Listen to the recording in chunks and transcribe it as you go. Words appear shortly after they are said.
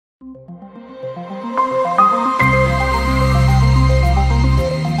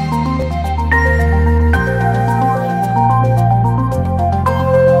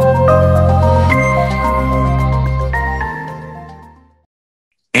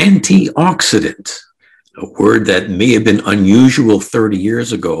Antioxidant, a word that may have been unusual 30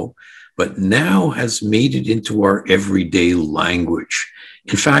 years ago, but now has made it into our everyday language.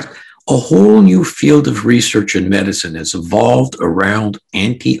 In fact, a whole new field of research in medicine has evolved around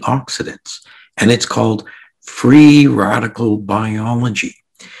antioxidants, and it's called free radical biology.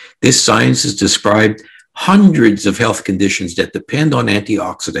 This science has described hundreds of health conditions that depend on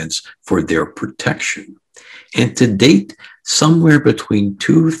antioxidants for their protection. And to date, somewhere between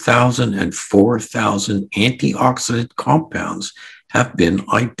 2,000 and 4,000 antioxidant compounds have been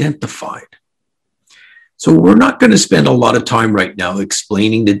identified. So we're not going to spend a lot of time right now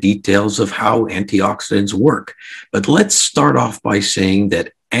explaining the details of how antioxidants work, but let's start off by saying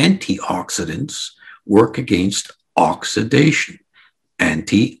that antioxidants work against oxidation,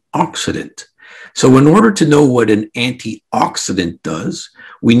 antioxidant. So in order to know what an antioxidant does,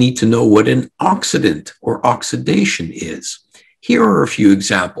 we need to know what an oxidant or oxidation is. Here are a few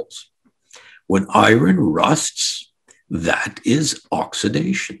examples. When iron rusts, that is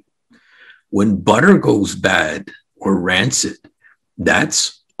oxidation. When butter goes bad or rancid,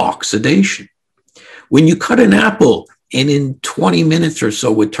 that's oxidation. When you cut an apple and in 20 minutes or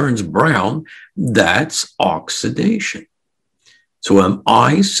so it turns brown, that's oxidation. So am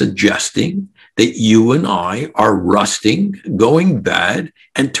I suggesting that you and I are rusting, going bad,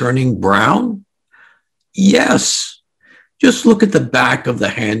 and turning brown? Yes. Just look at the back of the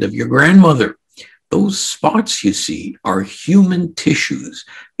hand of your grandmother. Those spots you see are human tissues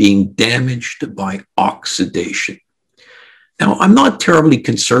being damaged by oxidation. Now, I'm not terribly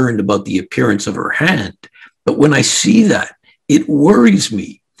concerned about the appearance of her hand, but when I see that, it worries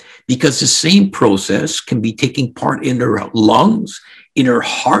me because the same process can be taking part in her lungs, in her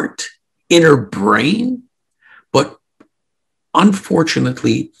heart, in her brain. But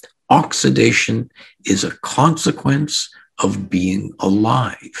unfortunately, oxidation is a consequence of being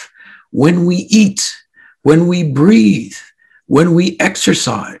alive. When we eat, when we breathe, when we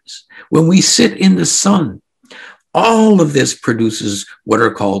exercise, when we sit in the sun, all of this produces what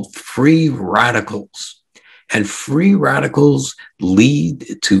are called free radicals. And free radicals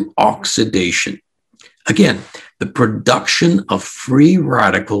lead to oxidation. Again, the production of free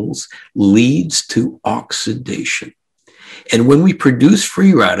radicals leads to oxidation. And when we produce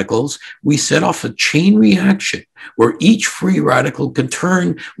free radicals, we set off a chain reaction where each free radical can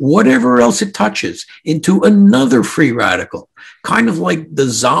turn whatever else it touches into another free radical, kind of like the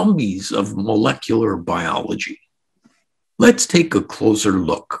zombies of molecular biology. Let's take a closer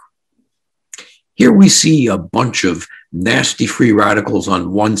look. Here we see a bunch of nasty free radicals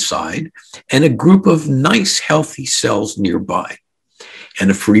on one side and a group of nice, healthy cells nearby.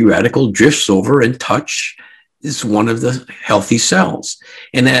 And a free radical drifts over and touches one of the healthy cells.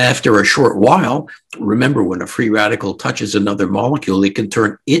 And after a short while, remember when a free radical touches another molecule, it can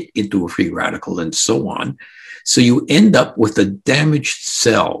turn it into a free radical and so on. So you end up with a damaged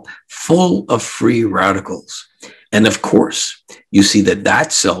cell full of free radicals. And of course, you see that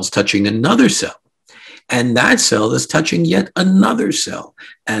that cell's touching another cell. And that cell is touching yet another cell.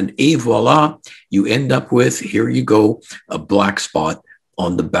 And voila, you end up with, here you go, a black spot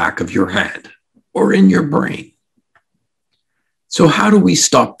on the back of your hand or in your brain. So how do we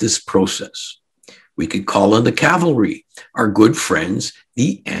stop this process? We could call on the cavalry, our good friends,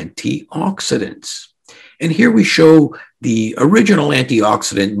 the antioxidants. And here we show the original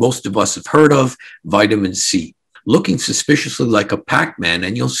antioxidant most of us have heard of, vitamin C, looking suspiciously like a Pac-Man,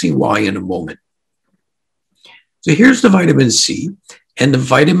 and you'll see why in a moment. So here's the vitamin C, and the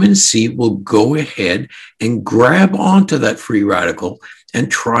vitamin C will go ahead and grab onto that free radical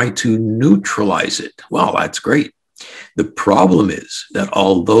and try to neutralize it. Well, that's great. The problem is that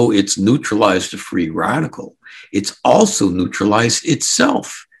although it's neutralized the free radical, it's also neutralized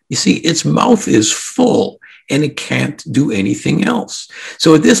itself. You see, its mouth is full and it can't do anything else.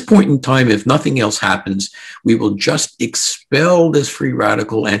 So at this point in time, if nothing else happens, we will just expel this free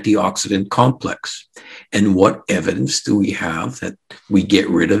radical antioxidant complex. And what evidence do we have that we get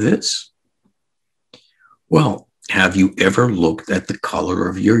rid of this? Well, have you ever looked at the color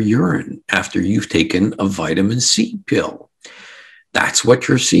of your urine after you've taken a vitamin C pill? That's what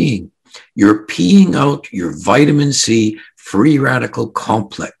you're seeing. You're peeing out your vitamin C free radical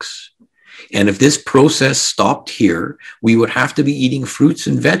complex. And if this process stopped here, we would have to be eating fruits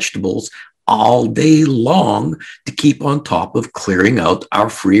and vegetables all day long to keep on top of clearing out our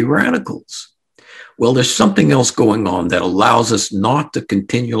free radicals. Well, there's something else going on that allows us not to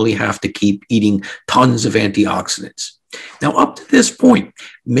continually have to keep eating tons of antioxidants. Now, up to this point,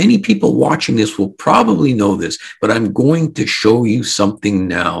 many people watching this will probably know this, but I'm going to show you something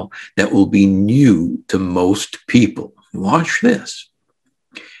now that will be new to most people. Watch this.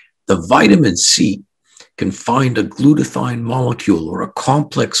 The vitamin C can find a glutathione molecule or a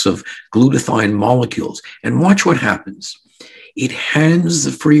complex of glutathione molecules, and watch what happens. It hands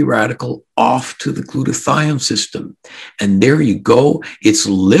the free radical off to the glutathione system. And there you go. It's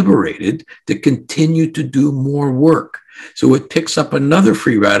liberated to continue to do more work. So it picks up another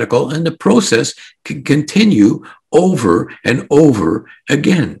free radical, and the process can continue over and over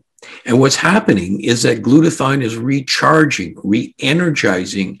again. And what's happening is that glutathione is recharging,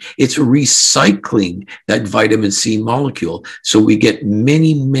 re-energizing, it's recycling that vitamin C molecule. So we get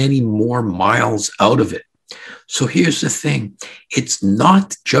many, many more miles out of it. So here's the thing. It's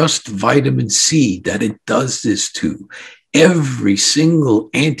not just vitamin C that it does this to. Every single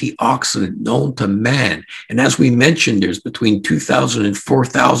antioxidant known to man, and as we mentioned, there's between 2,000 and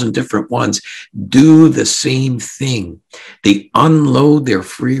 4,000 different ones, do the same thing. They unload their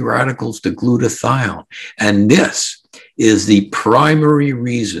free radicals to glutathione. And this is the primary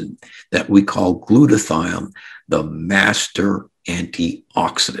reason that we call glutathione the master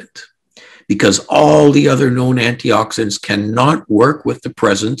antioxidant. Because all the other known antioxidants cannot work with the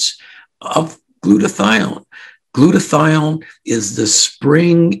presence of glutathione. Glutathione is the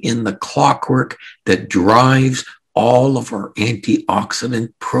spring in the clockwork that drives all of our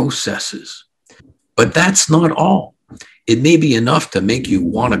antioxidant processes. But that's not all. It may be enough to make you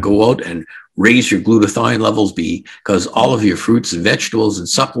want to go out and raise your glutathione levels because all of your fruits and vegetables and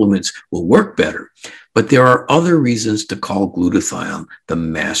supplements will work better. But there are other reasons to call glutathione the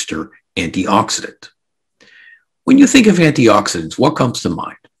master antioxidant. When you think of antioxidants, what comes to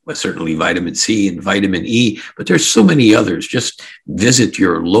mind? Well, certainly vitamin C and vitamin E, but there's so many others. Just visit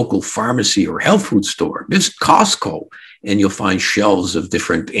your local pharmacy or health food store, visit Costco, and you'll find shelves of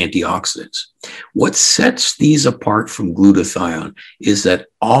different antioxidants. What sets these apart from glutathione is that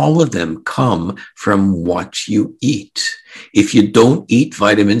all of them come from what you eat. If you don't eat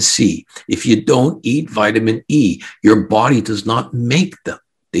vitamin C, if you don't eat vitamin E, your body does not make them.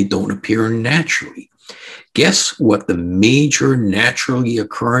 They don't appear naturally. Guess what the major naturally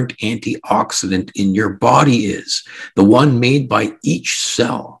occurrent antioxidant in your body is? The one made by each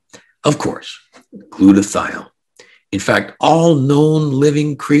cell. Of course, glutathione. In fact, all known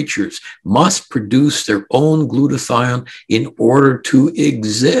living creatures must produce their own glutathione in order to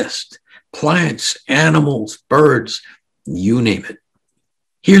exist. Plants, animals, birds, you name it.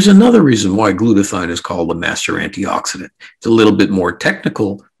 Here's another reason why glutathione is called the master antioxidant. It's a little bit more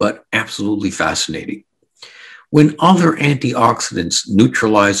technical, but absolutely fascinating. When other antioxidants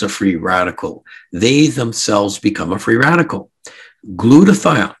neutralize a free radical, they themselves become a free radical.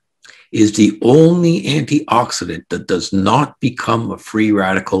 Glutathione is the only antioxidant that does not become a free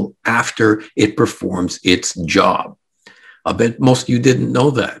radical after it performs its job. I bet most of you didn't know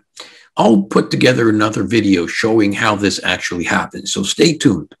that. I'll put together another video showing how this actually happens, so stay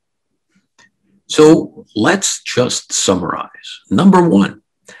tuned. So let's just summarize. Number one,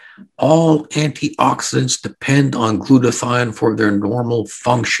 all antioxidants depend on glutathione for their normal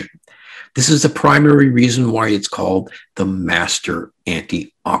function. This is the primary reason why it's called the master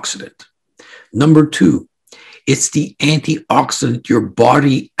antioxidant. Number two, it's the antioxidant your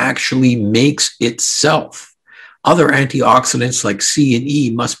body actually makes itself. Other antioxidants like C and E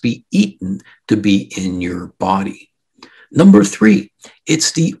must be eaten to be in your body. Number three,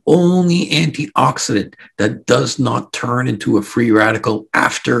 it's the only antioxidant that does not turn into a free radical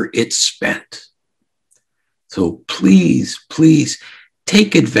after it's spent. So please, please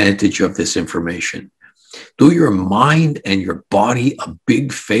take advantage of this information. Do your mind and your body a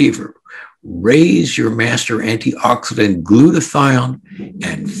big favor. Raise your master antioxidant glutathione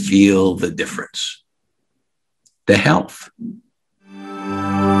and feel the difference. The health